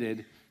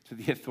submitted to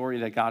the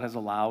authority that God has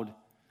allowed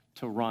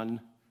to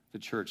run the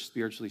church,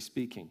 spiritually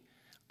speaking.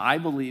 I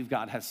believe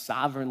God has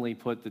sovereignly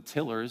put the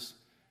tillers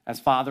as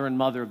father and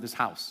mother of this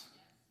house.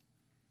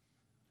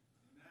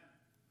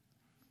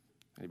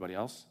 Anybody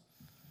else?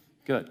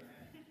 Good.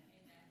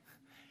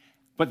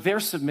 But they're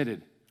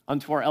submitted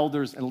unto our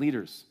elders and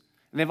leaders.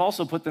 And they've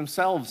also put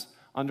themselves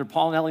under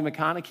Paul and Ellie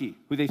McConaughey,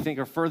 who they think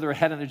are further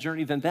ahead on the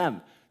journey than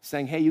them,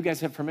 saying, hey, you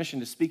guys have permission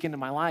to speak into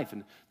my life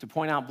and to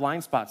point out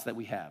blind spots that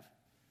we have.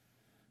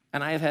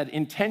 And I have had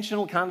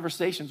intentional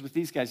conversations with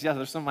these guys. Yeah,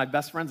 they're some of my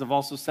best friends. Have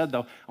also said,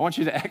 though, I want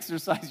you to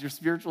exercise your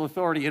spiritual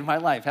authority in my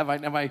life. Am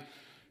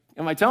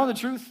I telling the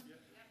truth?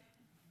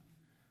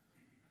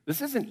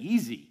 This isn't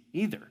easy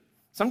either.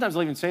 Sometimes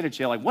I'll even say to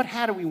Jay, like, what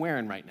hat are we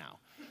wearing right now?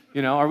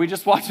 Are we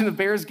just watching the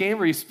Bears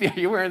game, or are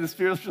you wearing the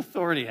spiritual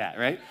authority hat,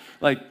 right?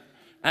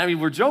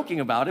 We're joking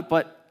about it,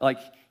 but,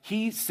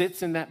 he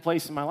sits in that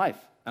place in my life,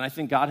 and I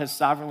think God has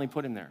sovereignly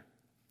put him there.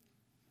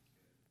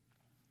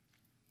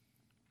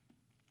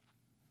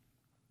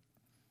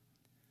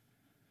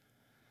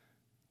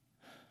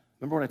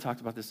 Remember when I talked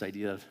about this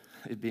idea of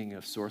it being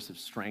a source of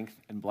strength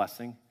and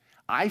blessing?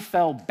 I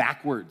fell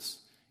backwards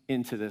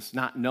into this,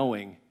 not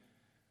knowing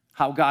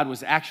how God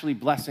was actually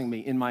blessing me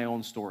in my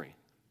own story.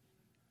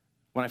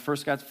 When I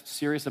first got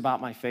serious about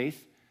my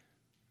faith,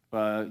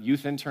 a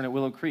youth intern at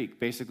Willow Creek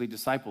basically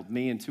discipled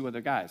me and 2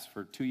 other guys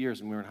for 2 years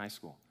when we were in high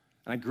school.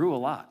 And I grew a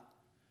lot.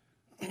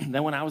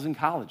 Then when I was in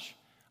college,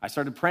 I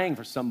started praying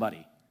for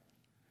somebody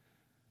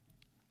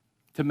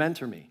to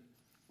mentor me.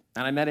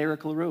 And I met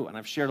Eric LaRue, and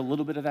I've shared a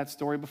little bit of that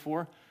story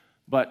before,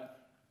 but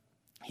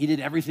he did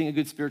everything a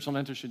good spiritual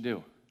mentor should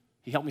do.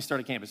 He helped me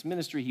start a campus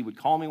ministry. He would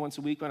call me once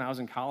a week when I was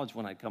in college.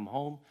 When I'd come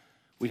home,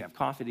 we'd have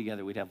coffee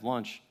together. We'd have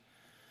lunch.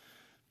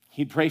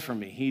 He'd pray for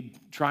me. He'd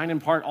try and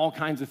impart all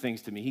kinds of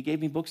things to me. He gave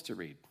me books to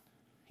read.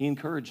 He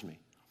encouraged me.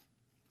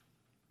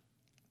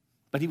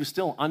 But he was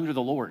still under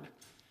the Lord.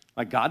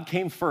 God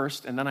came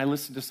first, and then I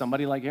listened to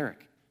somebody like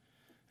Eric.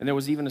 And there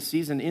was even a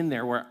season in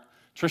there where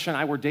Trisha and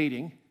I were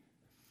dating,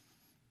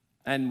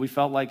 and we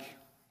felt like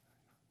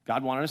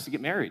God wanted us to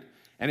get married.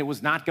 And it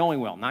was not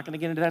going well. Not going to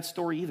get into that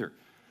story either.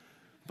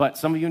 But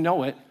some of you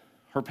know it.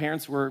 Her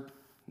parents were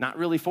not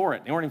really for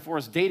it. They weren't even for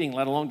us dating,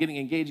 let alone getting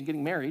engaged and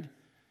getting married.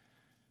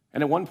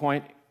 And at one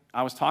point,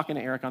 I was talking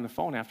to Eric on the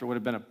phone after what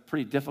had been a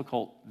pretty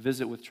difficult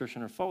visit with Trish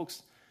and her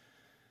folks.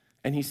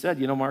 And he said,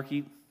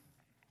 Marky,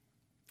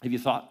 have you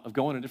thought of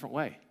going a different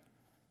way?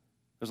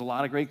 There's a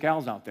lot of great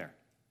gals out there.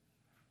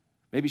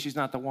 Maybe she's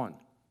not the one.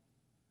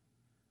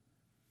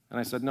 And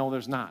I said, no,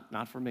 there's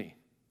not for me.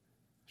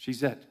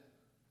 She's it.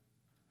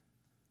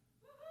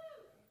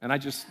 And I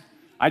just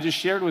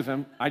shared with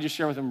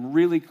him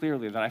really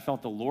clearly that I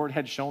felt the Lord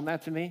had shown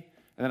that to me,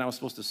 and then I was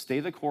supposed to stay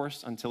the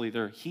course until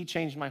either he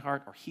changed my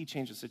heart or he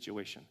changed the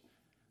situation.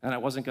 And I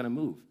wasn't going to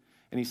move.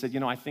 And he said,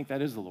 I think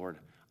that is the Lord.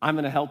 I'm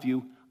going to help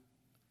you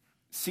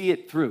see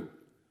it through.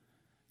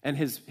 And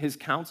his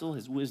counsel,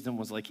 his wisdom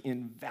was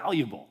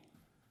invaluable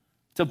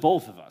to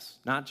both of us,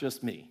 not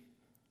just me.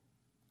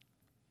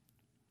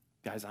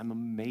 Guys, I'm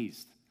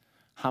amazed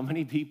how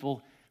many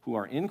people who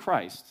are in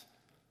Christ,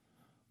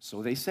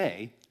 so they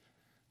say,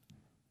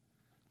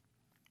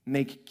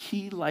 make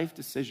key life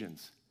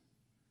decisions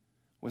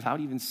without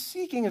even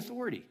seeking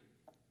authority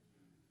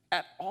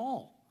at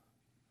all.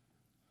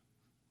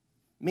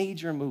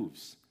 Major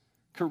moves,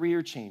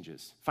 career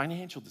changes,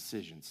 financial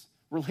decisions,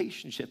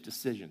 relationship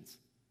decisions.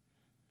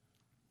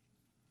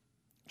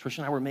 Trish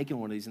and I were making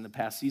one of these in the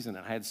past season,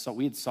 and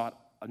we had sought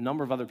a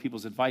number of other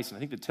people's advice, and I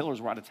think the Tillers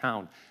were out of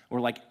town. We're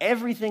like,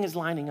 everything is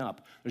lining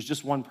up. There's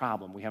just one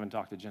problem. We haven't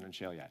talked to Jen and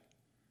Shale yet.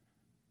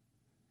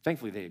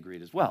 Thankfully, they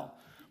agreed as well.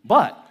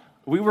 But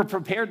we were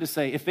prepared to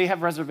say, if they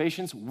have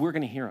reservations, we're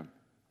going to hear them.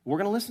 We're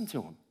going to listen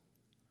to them.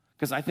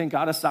 Because I think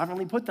God has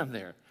sovereignly put them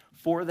there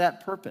for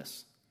that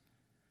purpose.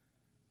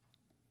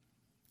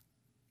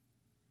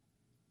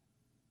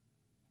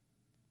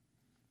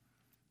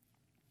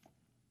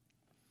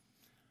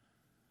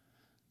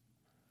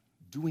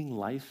 Doing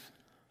life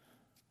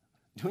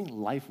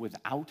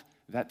without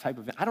that type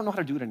of, I don't know how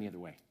to do it any other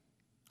way.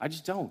 I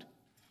just don't.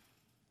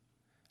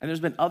 And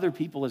there's been other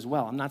people as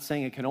well. I'm not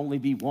saying it can only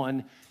be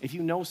one. If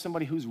you know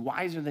somebody who's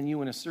wiser than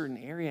you in a certain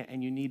area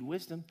and you need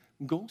wisdom,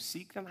 go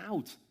seek them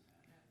out.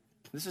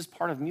 This is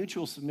part of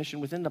mutual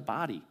submission within the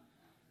body.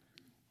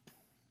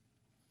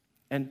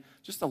 And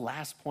just the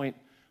last point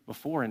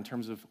before, in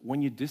terms of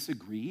when you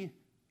disagree,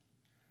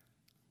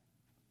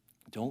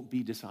 don't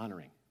be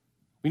dishonoring.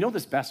 We know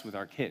this best with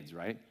our kids,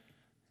 right?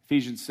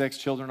 Ephesians 6,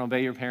 children,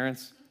 obey your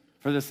parents,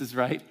 for this is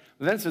right.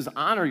 But then it says,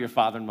 honor your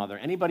father and mother.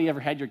 Anybody ever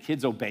had your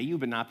kids obey you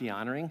but not be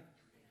honoring?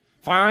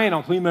 Fine,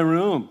 I'll clean my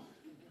room.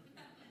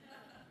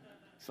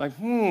 It's like,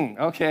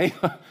 okay,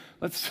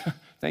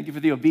 thank you for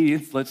the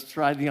obedience. Let's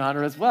try the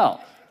honor as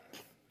well.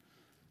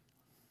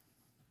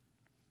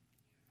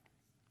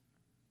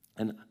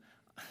 And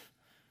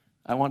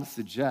I want to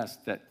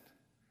suggest that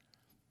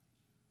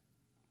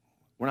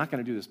we're not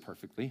going to do this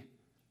perfectly.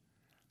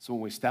 So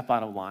when we step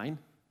out of line,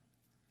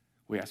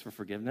 we ask for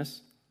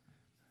forgiveness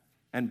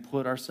and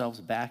put ourselves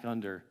back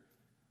under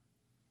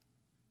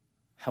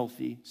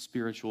healthy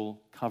spiritual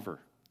cover.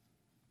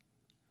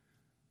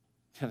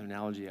 The other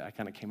analogy I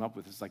kind of came up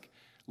with is like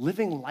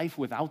living life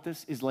without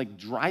this is like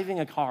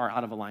driving a car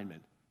out of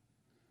alignment.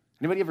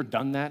 Anybody ever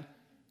done that?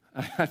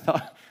 I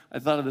thought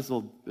of this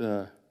little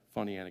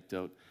funny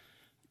anecdote.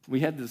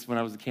 We had this when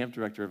I was the camp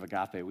director of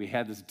Agape. We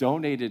had this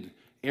donated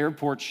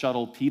airport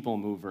shuttle people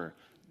mover.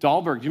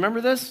 Dahlberg, do you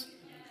remember this?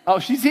 Oh,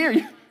 she's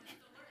here.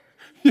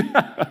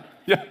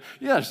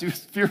 Yeah, she was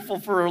fearful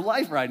for her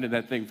life riding in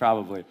that thing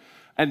probably.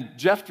 And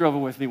Jeff drove it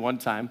with me one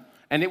time,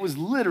 and it was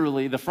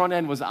literally, the front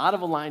end was out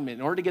of alignment.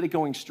 In order to get it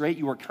going straight,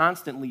 you were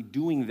constantly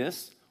doing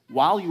this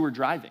while you were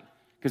driving,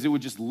 because it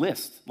would just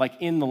list, like,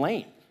 in the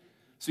lane.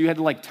 So you had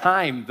to, like,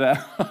 time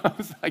the, I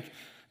was like,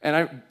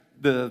 and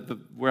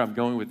where I'm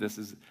going with this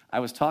is, I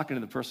was talking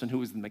to the person who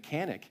was the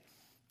mechanic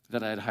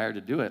that I had hired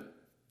to do it.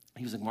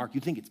 He was like, Mark, you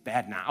think it's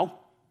bad now?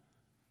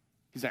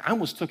 He's like, I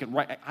almost took it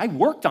right. I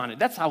worked on it.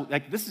 That's how,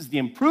 like, this is the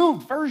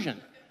improved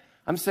version.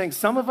 I'm saying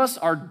some of us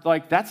are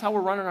like, that's how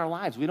we're running our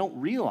lives. We don't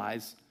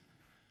realize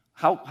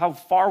how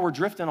far we're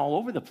drifting all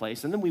over the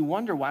place. And then we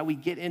wonder why we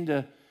get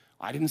into,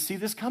 I didn't see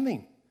this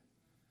coming.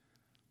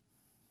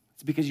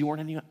 It's because you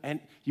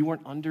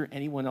weren't under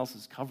anyone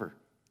else's cover.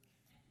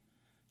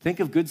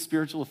 Think of good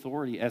spiritual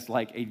authority as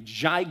like a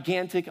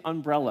gigantic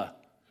umbrella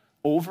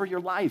over your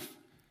life.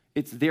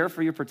 It's there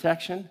for your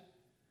protection.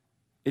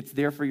 It's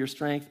there for your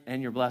strength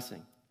and your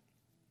blessing.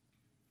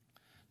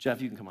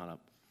 Jeff, you can come on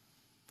up.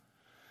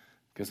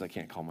 Because I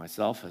can't call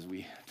myself, as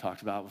we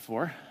talked about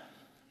before.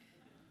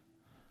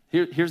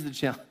 Here's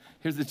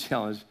the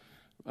challenge,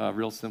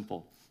 real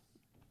simple.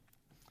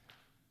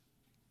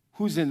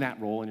 Who's in that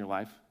role in your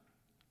life?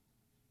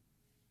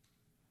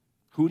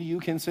 Who do you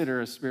consider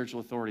a spiritual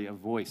authority, a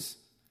voice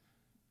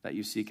that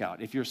you seek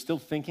out? If you're still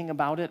thinking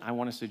about it, I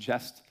want to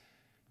suggest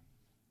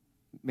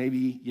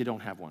maybe you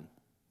don't have one,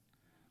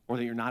 or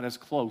that you're not as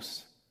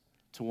close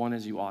to one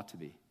as you ought to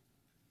be.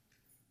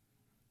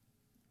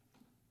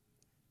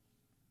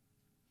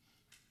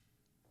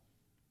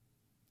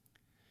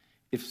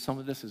 If some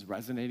of this is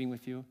resonating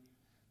with you,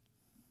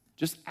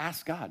 just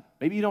ask God.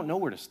 Maybe you don't know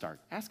where to start.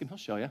 Ask him, he'll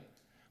show you.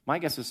 My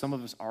guess is some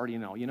of us already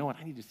know, you know what,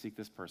 I need to seek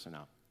this person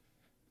out.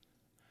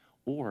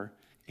 Or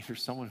if you're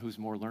someone who's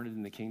more learned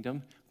in the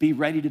kingdom, be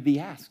ready to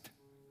be asked.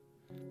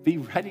 Be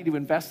ready to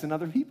invest in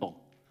other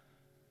people.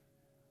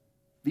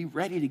 Be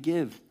ready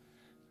to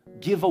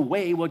give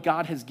away what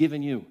God has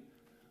given you,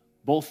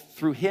 both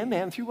through him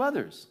and through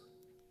others.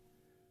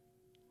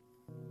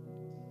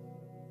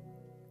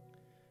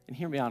 And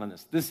hear me out on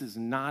this. This is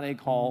not a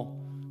call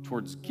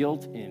towards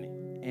guilt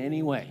in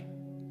any way.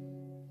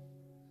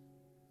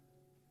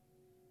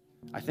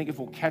 I think if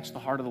we'll catch the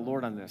heart of the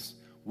Lord on this,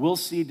 we'll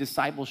see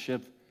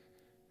discipleship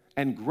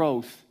and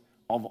growth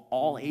of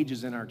all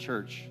ages in our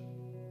church.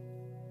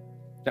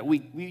 That we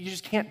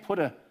just can't put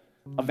a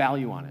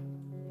value on it.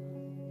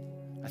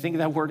 I think of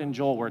that word in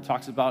Joel where it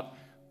talks about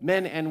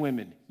men and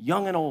women,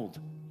 young and old.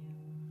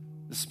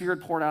 The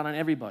Spirit poured out on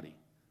everybody.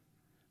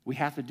 We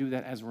have to do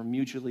that as we're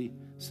mutually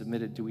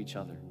submitted to each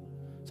other.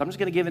 So I'm just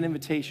going to give an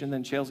invitation,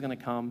 then Chael's going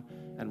to come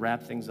and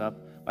wrap things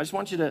up. I just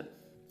want you to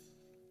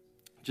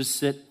just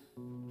sit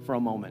for a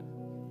moment.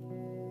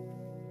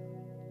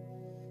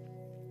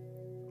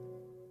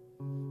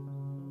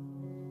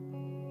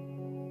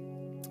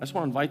 I just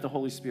want to invite the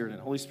Holy Spirit in.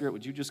 Holy Spirit,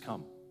 would you just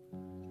come?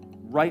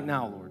 Right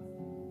now, Lord.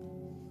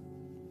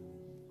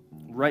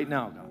 Right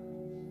now, God.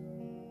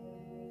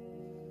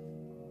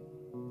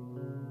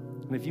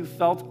 And if you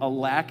felt a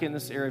lack in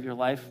this area of your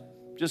life,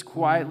 just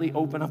quietly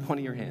open up one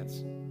of your hands.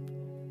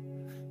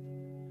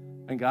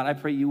 And God, I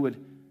pray you would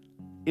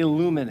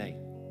illuminate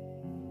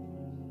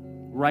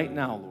right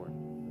now, Lord,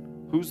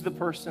 who's the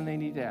person they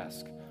need to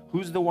ask?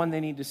 Who's the one they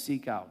need to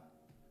seek out?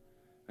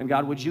 And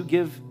God, would you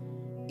give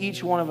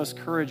each one of us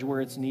courage where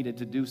it's needed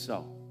to do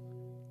so?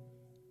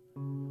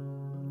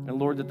 And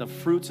Lord, that the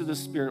fruits of the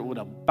Spirit would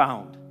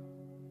abound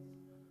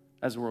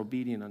as we're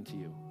obedient unto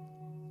you.